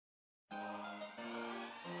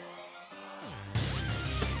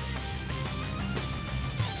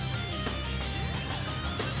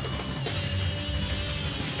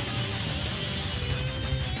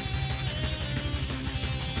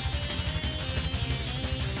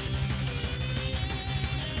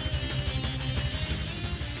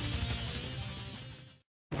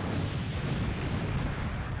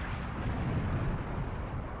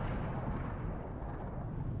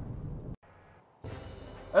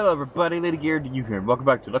Hello everybody, Lady Gear to you here, and welcome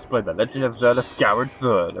back to Let's Play The Legend of Zelda Skyward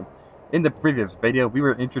Sword. In the previous video, we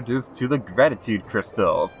were introduced to the Gratitude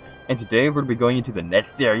Crystals, and today we're going to be going into the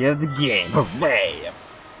next area of the game. Hooray!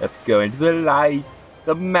 Let's go into the light,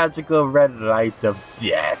 the magical red light of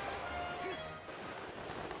death.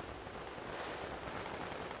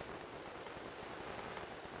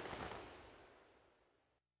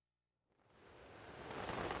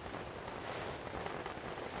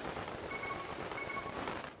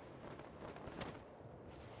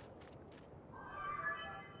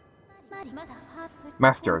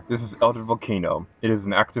 Master, this is Eldin Volcano. It is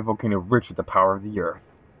an active volcano rich with the power of the earth.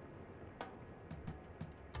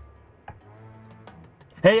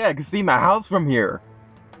 Hey, I can see my house from here!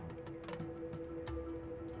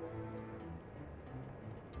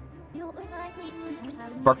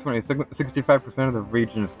 Approximately 65% of the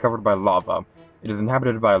region is covered by lava. It is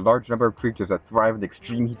inhabited by a large number of creatures that thrive in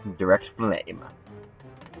extreme heat and direct flame.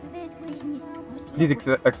 Please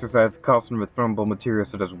exercise caution with flammable materials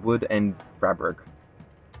such as wood and fabric.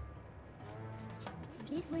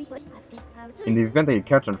 In the event that you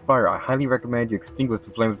catch on fire, I highly recommend you extinguish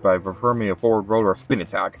the flames by performing a forward roll or spin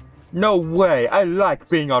attack. No way! I like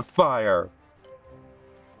being on fire!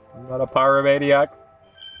 I'm not a pyromaniac.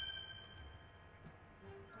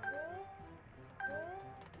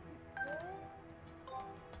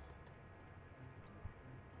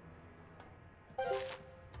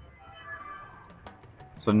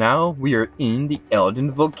 So now we are in the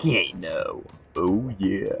Eldin Volcano. Oh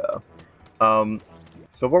yeah.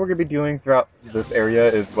 So what we're going to be doing throughout this area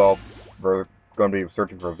is, well, we're going to be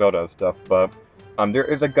searching for Zelda and stuff, but there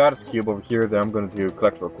is a goddess cube over here that I'm going to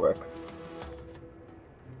collect real quick.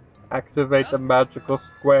 Activate the magical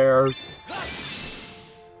squares.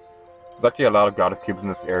 There's actually a lot of goddess cubes in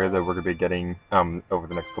this area that we're going to be getting over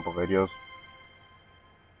the next couple videos.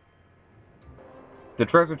 The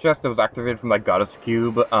treasure chest that was activated from that goddess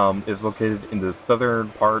cube is located in the southern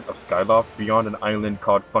part of Skyloft beyond an island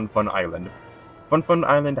called Fun Fun Island. Fun Fun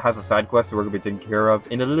Island has a side quest that we're going to be taking care of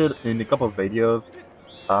in a couple of videos.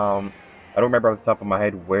 I don't remember off the top of my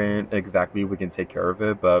head when exactly we can take care of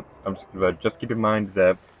it, but just keep in mind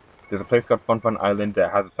that there's a place called Fun Fun Island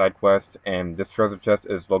that has a side quest, and this treasure chest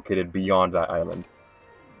is located beyond that island.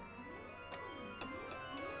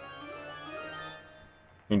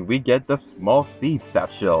 And we get the small seed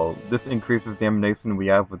satchel. This increases the ammunition we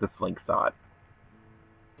have with the slingshot.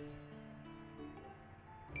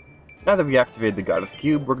 Now that we activated the goddess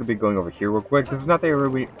cube, we're going to be going over here real quick. This is not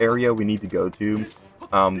the area we need to go to.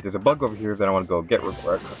 There's a bug over here that I want to go get real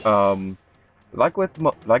quick. Like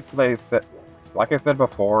I said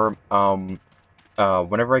before,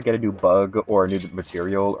 whenever I get a new bug or a new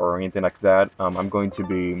material or anything like that, I'm going to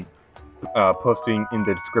be posting in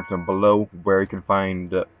the description below where you can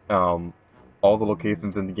find all the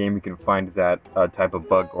locations in the game you can find that type of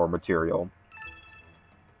bug or material.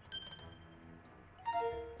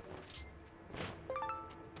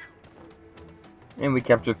 And we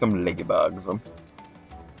captured some ladybugs.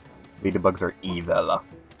 Ladybugs are evil.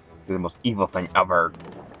 They're the most evil thing ever.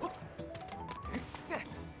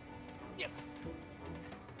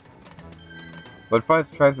 But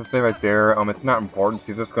Five tries to say right there, it's not important.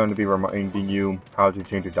 She's just going to be reminding you how to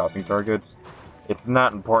change your dodging targets. It's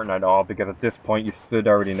not important at all because at this point you should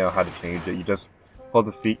already know how to change it. You just hold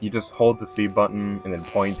the C button and then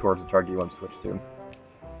point towards the target you want to switch to.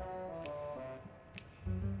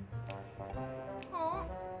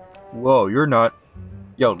 Whoa, you're not.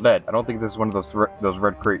 Yo, Led, I don't think this is one of those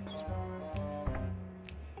red creeps.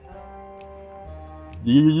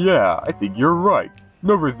 Yeah, I think you're right.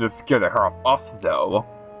 No reason to scare the hair off us, though.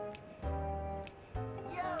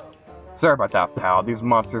 Sorry about that, pal. These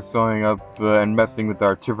monsters showing up and messing with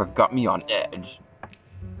our turf has got me on edge.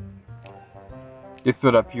 They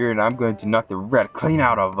stood up here and I'm going to knock the red clean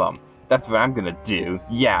out of them. That's what I'm gonna do.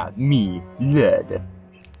 Yeah, me, Led.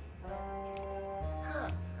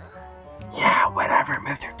 Yeah, whatever,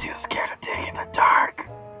 Mr. Too Scared to Dig in the Dark.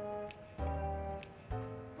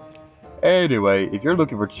 Anyway, if you're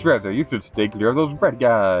looking for treasure, you should stay clear of those red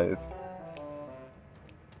guys.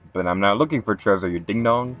 But I'm not looking for treasure, you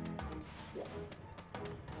ding-dong.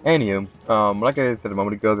 Anywho, like I said a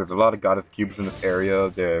moment ago, there's a lot of goddess cubes in this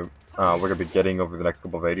area that we're going to be getting over the next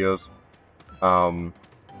couple of videos.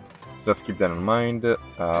 Just keep that in mind.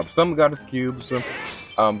 Some goddess cubes, the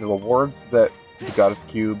rewards that the goddess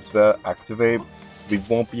cubes activate, we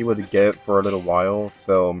won't be able to get for a little while.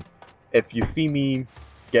 So, if you see me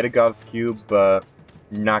get a goddess cube but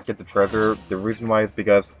not get the treasure, the reason why is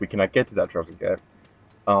because we cannot get to that treasure yet.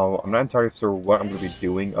 I'm not entirely sure what I'm going to be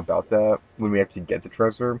doing about that when we actually get the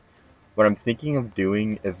treasure. What I'm thinking of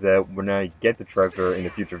doing is that when I get the treasure in a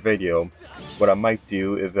future video, what I might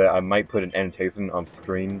do is that I might put an annotation on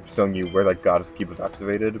screen showing you where that goddess cube is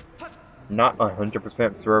activated. Not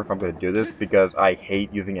 100% sure if I'm going to do this because I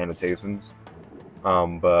hate using annotations.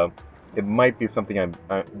 But it might be something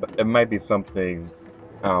it might be something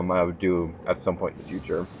I would do at some point in the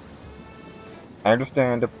future. I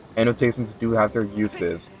understand annotations do have their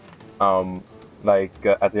uses. At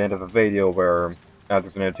the end of a video where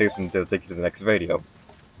there's an annotation to take you to the next video.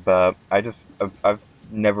 But I've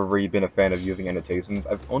never really been a fan of using annotations.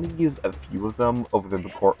 I've only used a few of them over the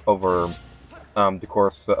course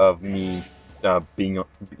of me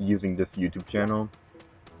using this YouTube channel.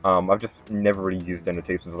 I've just never really used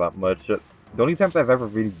annotations that much. The only times I've ever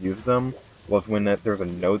really used them was when there's a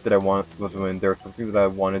note that when there's something that I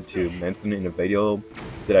wanted to mention in a video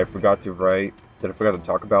that I forgot to write, that I forgot to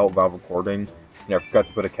talk about while recording, and I forgot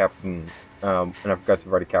to put a caption, and I forgot to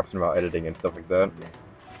write a caption about editing and stuff like that.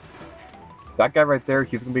 That guy right there,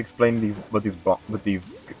 he's gonna be explaining what these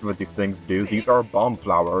things do. These are bomb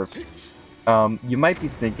flowers. You might be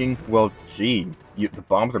thinking, well, gee, the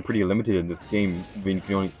bombs are pretty limited in this game. I mean, if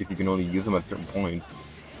you can only use them at certain points.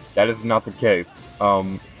 That is not the case.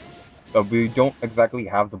 We don't exactly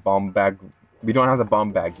have the bomb bag. We don't have the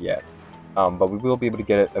bomb bag yet. But we will be able to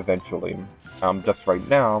get it eventually. Just right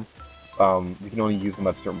now, we can only use them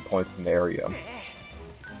at certain points in the area.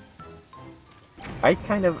 I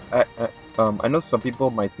know some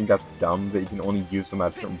people might think that's dumb that you can only use them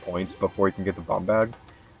at certain points before you can get the bomb bag.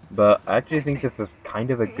 But I actually think this is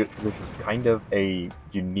kind of a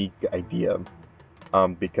unique idea,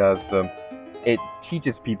 because it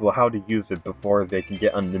teaches people how to use it before they can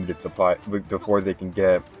get unlimited supply, before they can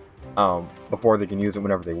use it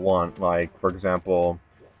whenever they want. Like, for example,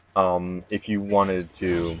 if you wanted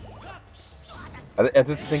to, I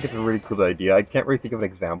just think it's a really cool idea. I can't really think of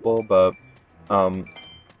an example, but I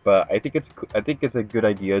think it's a good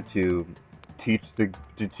idea to teach the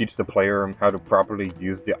player how to properly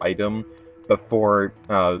use the item before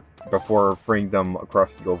freeing them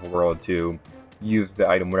across the overworld to use the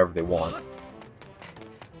item whenever they want.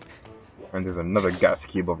 And there's another gas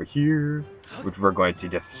cube over here, which we're going to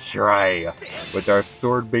destroy with our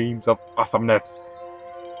sword beams of awesomeness.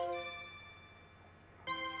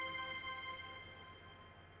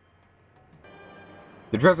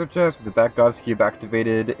 The treasure chest with that gas cube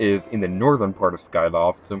activated is in the northern part of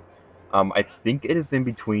Skyloft. I think it is in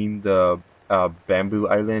between the Bamboo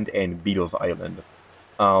Island and Beetles Island.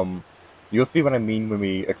 You'll see what I mean when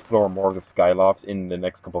we explore more of the Skyloft in the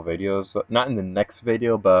next couple of videos. Not in the next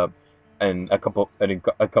video, but in a couple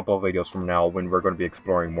of videos from now, when we're going to be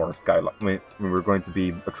exploring more Skyloft. When we're going to be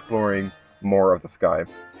exploring more of the sky.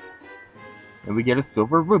 And we get a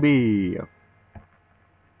silver ruby.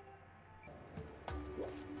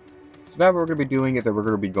 So now what we're going to be doing is that we're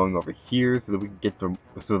going to be going over here so that we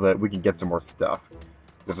can get some more stuff.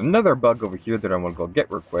 There's another bug over here that I want to go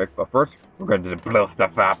get real quick, but first we're going to blow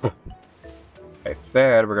stuff up. I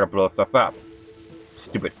said we're going to blow stuff up.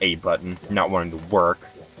 Stupid A button, not wanting to work.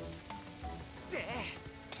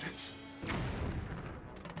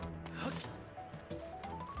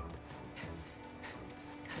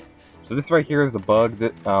 So this right here is a bug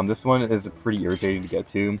that this one is pretty irritating to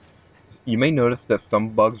get to. You may notice that some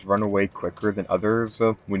bugs run away quicker than others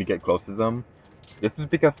when you get close to them. This is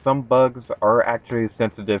because some bugs are actually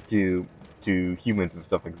sensitive to humans and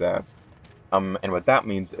stuff like that. And what that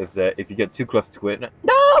means is that if you get too close to it...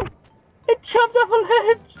 No! It jumped off a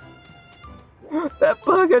ledge! That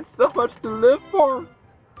bug had so much to live for!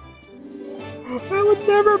 I would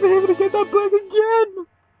never be able to get that bug again!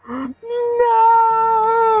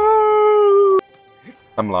 No!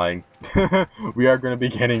 I'm lying. We are going to be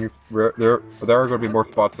getting... There are going to be more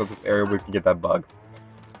spots in this area where we can get that bug.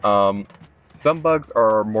 Some bugs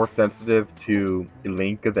are more sensitive to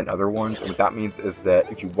Link than other ones, and what that means is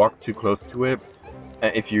that if you walk too close to it,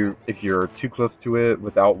 if you're too close to it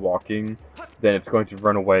without walking, then it's going to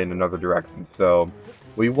run away in another direction. So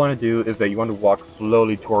what you want to do is that you want to walk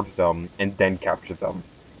slowly towards them and then capture them.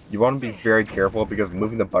 You want to be very careful because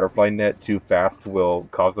moving the butterfly net too fast will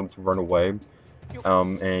cause them to run away.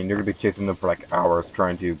 And you're going to be chasing them for like hours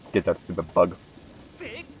trying to get that stupid bug.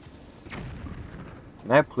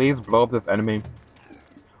 Can I please blow up this enemy?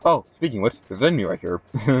 Oh, speaking of which, there's an enemy right here.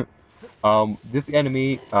 This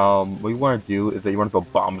enemy, what you want to do is that you want to throw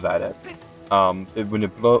bombs at it. When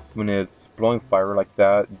it's blowing fire like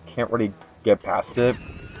that, you can't really get past it.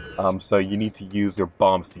 So you need to use your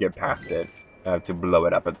bombs to get past it, to blow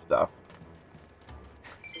it up and stuff.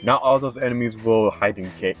 Not all those enemies will hide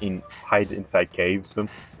inside caves.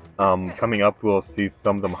 Coming up, we'll see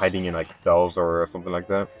some of them hiding in like cells or something like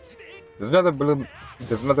that. There's another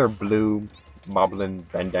blue Moblin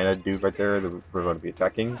bandana dude right there that we're going to be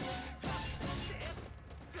attacking.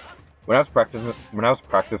 When I was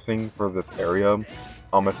practicing for this area,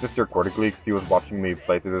 my sister recorded she was watching me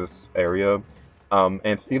play through this area,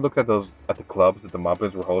 and she looked at the clubs that the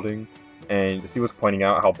Moblins were holding, and she was pointing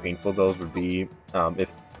out how painful those would be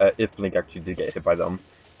if Link actually did get hit by them.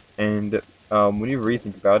 And when you really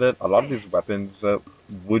think about it, a lot of these weapons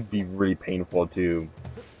would be really painful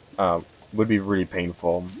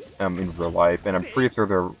in real life, and I'm pretty sure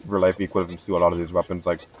they're real life equivalents to a lot of these weapons.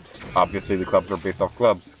 Like, obviously the clubs are based off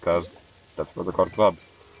clubs, because that's what they're called, clubs.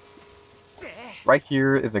 Right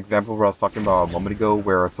here is an example where I was talking about a moment ago,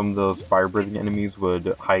 where some of those fire-breathing enemies would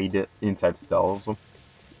hide inside cells.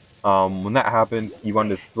 When that happens, you want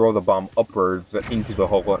to throw the bomb upwards into the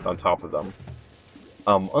hole on top of them.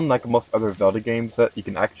 Unlike most other Zelda games, you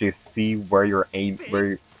can actually see where you're going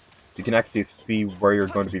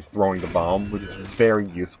to be throwing the bomb, which is very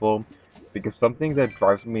useful. Because something that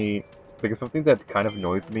kind of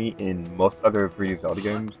annoys me in most other 3D Zelda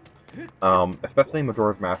games, especially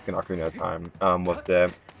Majora's Mask and Ocarina of Time, was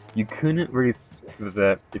that you couldn't really,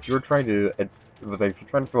 if you're trying to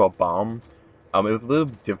throw a bomb, it was a little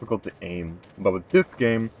difficult to aim. But with this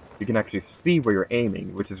game, you can actually see where you're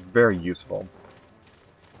aiming, which is very useful.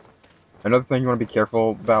 Another thing you want to be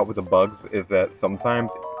careful about with the bugs is that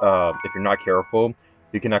sometimes, if you're not careful,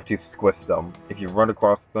 you can actually squish them. If you run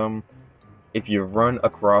across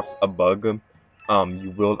a bug,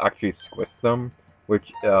 you will actually squish them,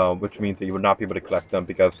 which means that you will not be able to collect them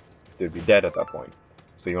because they'd be dead at that point.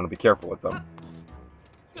 So you want to be careful with them.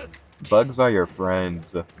 Bugs are your friends.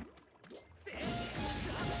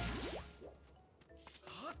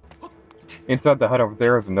 Inside the hut over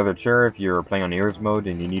there is another chair if you're playing on Ears mode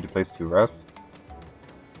and you need a place to rest.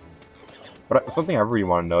 But something I really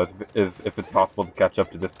want to know is if it's possible to catch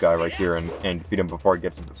up to this guy right here and defeat him before he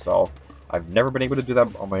gets into stall. I've never been able to do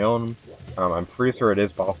that on my own. I'm pretty sure it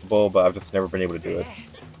is possible, but I've just never been able to do it.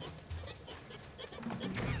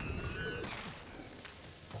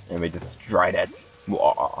 And we just tried it.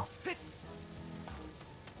 Wah.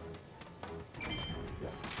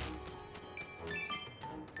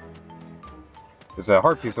 There's a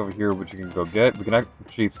heart piece over here which you can go get. We can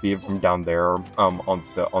actually see it from down there on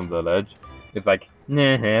the ledge. It's like,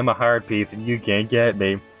 nah, I'm a heart piece and you can't get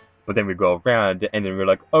me. But then we go around and then we're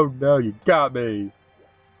like, oh no, you got me.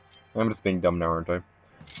 I'm just being dumb now, aren't I?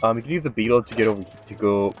 You can use the beetle to get over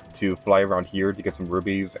to fly around here to get some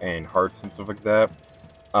rubies and hearts and stuff like that.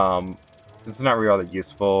 It's not really all that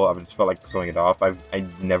useful. I just felt like showing it off. I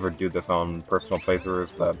never do this on personal playthroughs,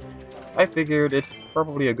 but I figured it's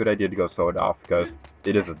probably a good idea to go show it off because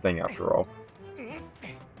it is a thing after all.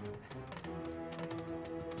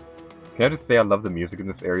 Can I just say I love the music in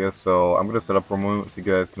this area, so I'm gonna set up for a moment so you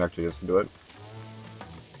guys can actually listen to it.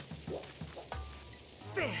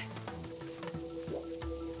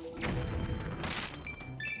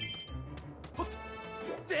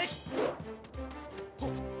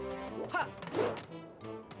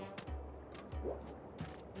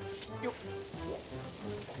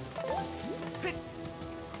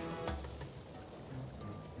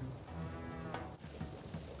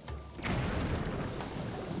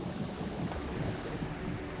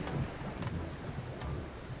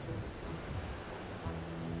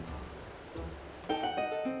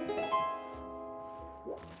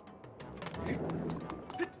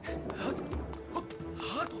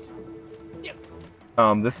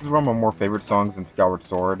 This is one of my more favorite songs in Skyward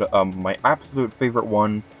Sword. My absolute favorite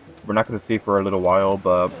one, we're not going to see for a little while,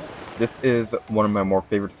 but this is one of my more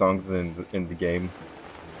favorite songs in the game.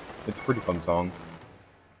 It's a pretty fun song.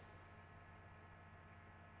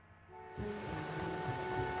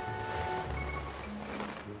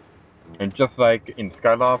 And just like in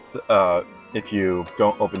Skyloft, if you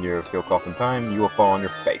don't open your skill cloth in time, you will fall on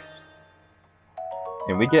your face.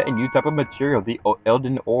 And we get a new type of material, the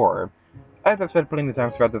Eldin Ore. As I've said plenty of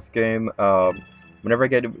times throughout this game, whenever I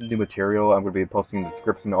get new material, I'm going to be posting the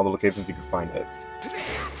scripts in all the locations you can find it.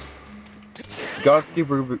 Goddess Cube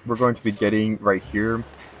we're going to be getting right here.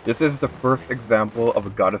 This is the first example of a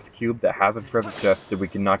Goddess Cube that has a treasure chest that we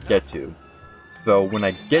cannot get to. So when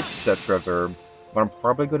I get that treasure, what I'm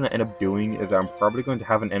probably going to end up doing is I'm probably going to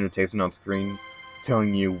have an annotation on screen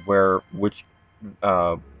telling you what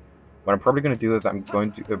I'm probably going to do is I'm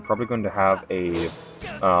probably going to have a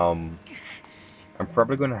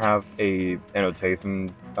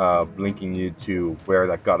annotation linking you to where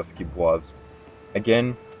that Goddess Cube was.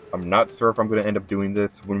 Again, I'm not sure if I'm going to end up doing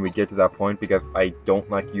this when we get to that point because I don't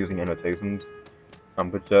like using annotations.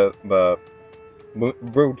 But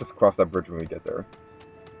we'll just cross that bridge when we get there.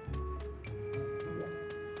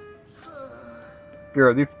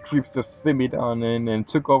 Here, these creeps just sit me down in and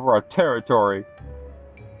took over our territory.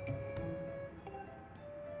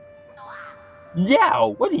 Yeah,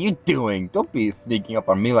 what are you doing? Don't be sneaking up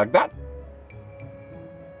on me like that.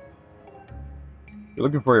 You're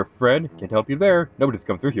looking for your friend? Can't help you there. Nobody's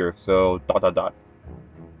come through here, so ...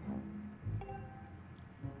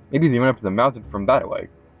 Maybe they went up to the mountain from that way.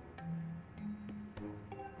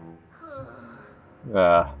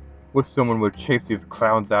 Wish someone would chase these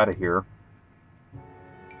clowns out of here.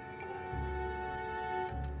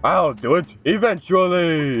 I'll do it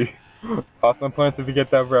eventually! Awesome Points if you get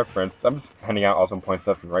that reference. I'm just handing out Awesome Points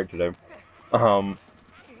left and right today.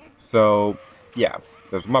 So, yeah.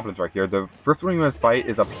 There's moblins right here. The first one you must fight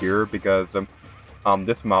is up here because, this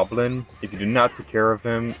moblin, if you do not take care of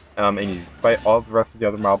him, and you fight all the rest of the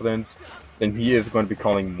other moblins, then he is going to be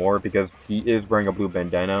calling more because he is wearing a blue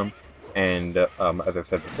bandana. And, as I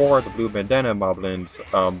said before, the blue bandana moblins,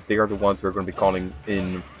 they are the ones who are going to be calling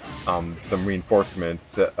in, some reinforcements,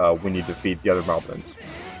 when you defeat the other moblins.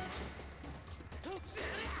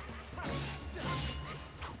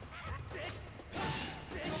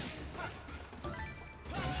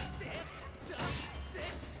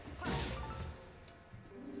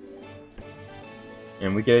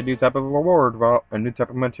 And we get a new type of reward, a new type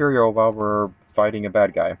of material while we're fighting a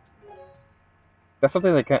bad guy. That's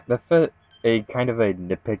something that's a kind of a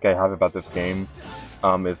nitpick I have about this game,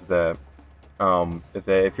 is that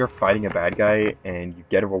if you're fighting a bad guy and you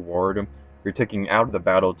get a reward, you're taking out of the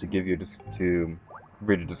battle to give you to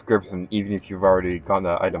read a description, even if you've already gotten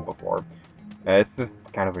the item before. It's just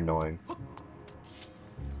kind of annoying.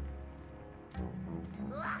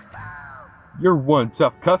 You're one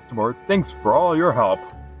tough customer. Thanks for all your help.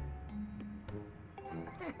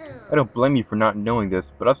 I don't blame you for not knowing this,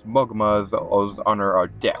 but us Mogmas always honor our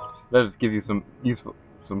debts. Let us give you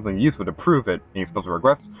something useful to prove it. Any special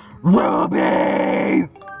requests? Rubies!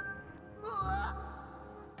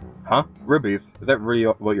 Huh? Rubies? Is that really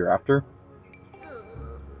what you're after?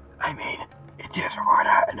 I mean, it is reward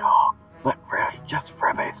and all, but really just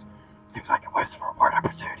rubies. Seems like a waste of reward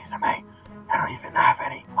opportunity to me. I don't even have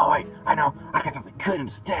any. Oh wait, I know, I got something good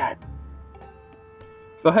instead.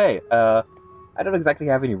 So hey, I don't exactly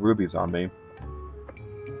have any rubies on me.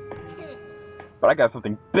 But I got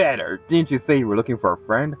something better. Didn't you say you were looking for a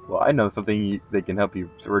friend? Well, I know something that can help you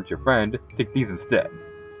search your friend. Take these instead.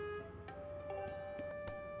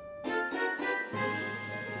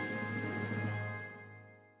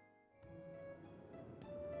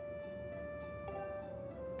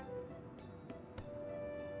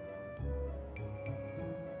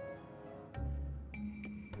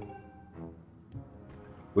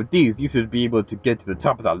 With these, you should be able to get to the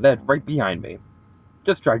top of that ledge right behind me.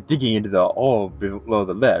 Just try digging into the hole below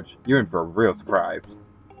the ledge. You're in for a real surprise.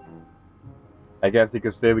 I guess you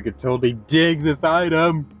could say we could totally dig this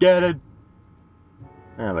item. Get it?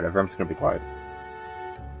 Whatever, I'm just gonna be quiet.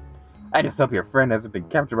 I just hope your friend hasn't been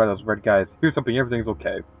captured by those red guys. Here's something, everything's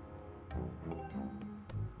okay.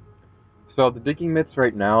 So, the digging myths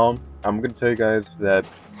right now, I'm gonna tell you guys that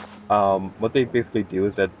what they basically do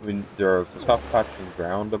is that when there's a soft patch in the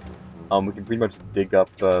ground, we can pretty much dig up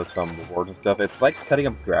some rewards and stuff. It's like cutting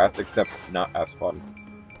up grass, except not as fun.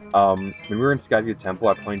 When we were in Skyward Temple,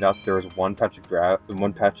 I pointed out there was one patch of grass,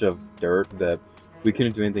 one patch of dirt that we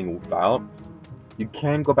couldn't do anything about. You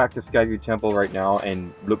can go back to Skyward Temple right now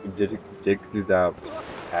and dig through that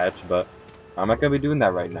patch, but I'm not going to be doing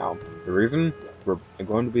that right now. The reason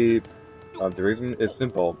the reason is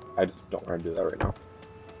simple. I just don't want to do that right now.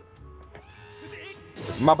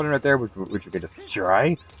 There's a moblin right there, which we can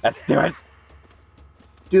destroy. Let's do it!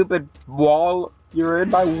 Stupid wall! You're in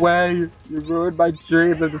my way! You ruined my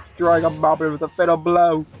dreams of destroying a moblin with a fatal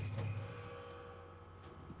blow!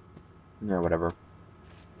 Yeah, whatever.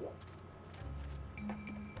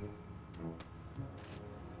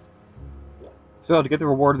 So, to get the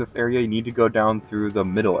reward of this area, you need to go down through the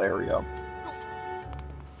middle area.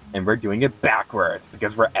 And we're doing it backwards,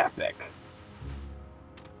 because we're epic.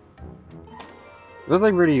 This is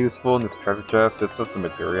like really useful in this treasure chest. It's just the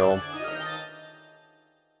material.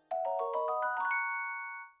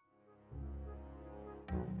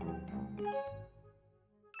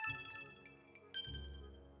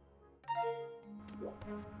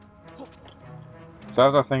 So as I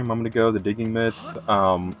was saying a moment ago, the digging myths, they're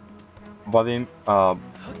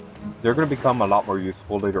going to become a lot more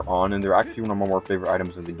useful later on, and they're actually one of my more favorite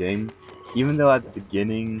items in the game. Even though at the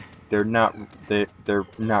beginning, they're not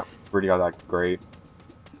really all that great.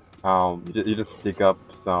 You just dig up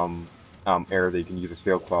some air that you can use a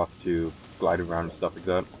sailcloth to glide around and stuff like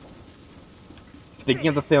that. Speaking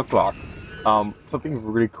of the sailcloth, something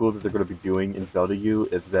really cool that they're going to be doing in Zelda U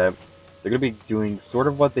is that They're gonna be doing sort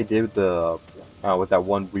of what they did with that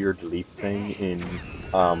one weird leaf thing in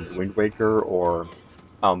Wind Waker or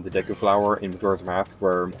the Deku Flower in Majora's Mask,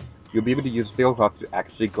 where you'll be able to use Sailcloth to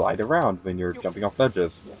actually glide around when you're jumping off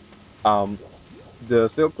ledges. The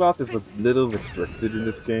Sailcloth is a little restricted in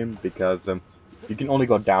this game because you can only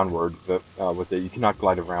go downwards with it. You cannot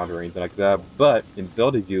glide around or anything like that. But in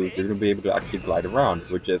Zelda U, you're gonna be able to actually glide around,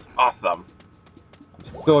 which is awesome.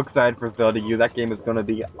 I'm so excited for Zelda U. That game is gonna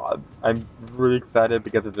be. I'm really excited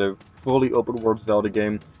because it's a fully open world Zelda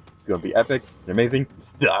game. It's gonna be epic and amazing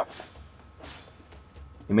stuff.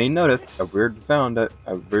 You may notice a weird sound.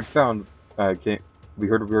 We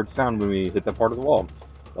heard a weird sound when we hit that part of the wall.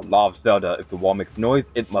 The law of Zelda: if the wall makes noise,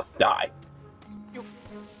 it must die.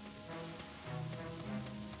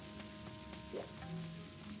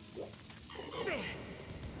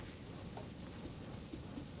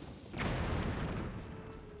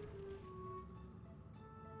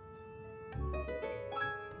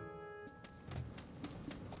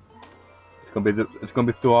 It's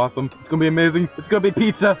gonna be so awesome. It's gonna be amazing. It's gonna be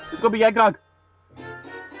pizza. It's gonna be eggnog.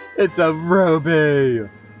 It's a ruby.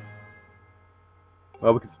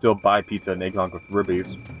 Well, we can still buy pizza and eggnog with rubies,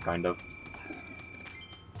 kind of.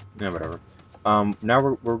 Yeah, whatever. Now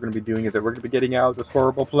what we're gonna be doing is that we're gonna be getting out of this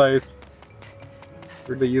horrible place.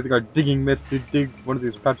 We're gonna be using our digging mitts to dig one of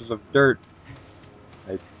these patches of dirt.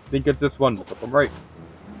 I think it's this one. If I'm right.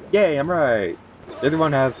 Yay, I'm right. The other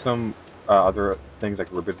one has some other things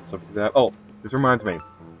like ribbons and stuff like that. Oh, this reminds me.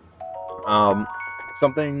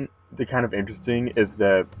 Something that kind of interesting is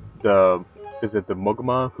that the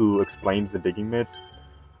Mogama who explains the digging mitts.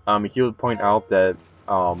 He'll point out that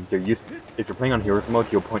if you're playing on Heroes mode,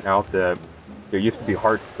 he'll point out that there used to be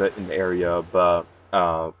hearts in the area, but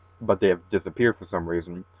they have disappeared for some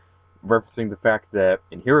reason, referencing the fact that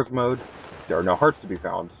in Heroes mode there are no hearts to be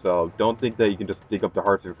found. So don't think that you can just dig up the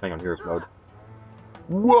hearts if you're playing on Heroes mode.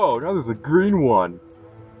 Whoa, now there's a green one!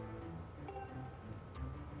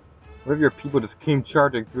 What if your people just came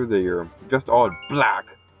charging through the just all in black?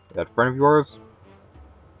 Is that a friend of yours?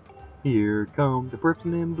 Here comes the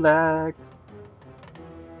person in black.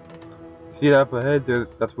 See that up ahead?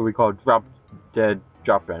 That's what we call drop dead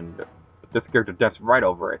drop end. This character deaths right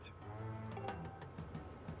over it.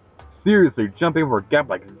 Seriously, jumping over a gap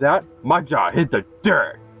like that? My jaw hit the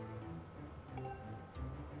dirt!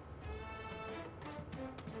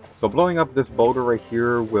 So blowing up this boulder right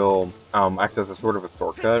here will act as a sort of a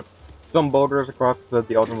shortcut. Some boulders across the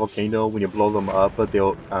Eldin Volcano, when you blow them up,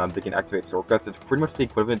 they can activate shortcuts. It's pretty much the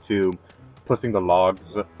equivalent to pushing the logs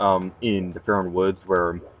in the Faron Woods,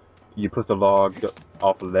 where you push the log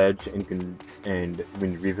off a ledge, and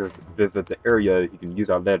when you visit the area, you can use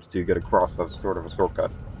that ledge to get across as sort of a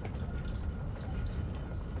shortcut.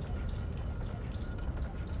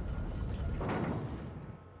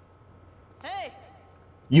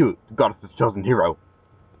 You, the goddess's chosen hero.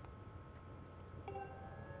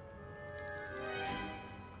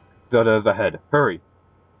 Zelda is ahead. Hurry.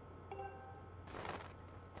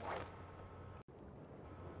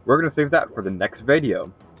 We're gonna save that for the next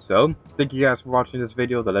video. So, thank you guys for watching this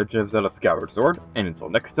video, The Legend of Zelda Skyward Sword, and until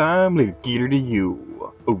next time, leave Geeter to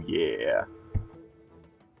you. Oh yeah.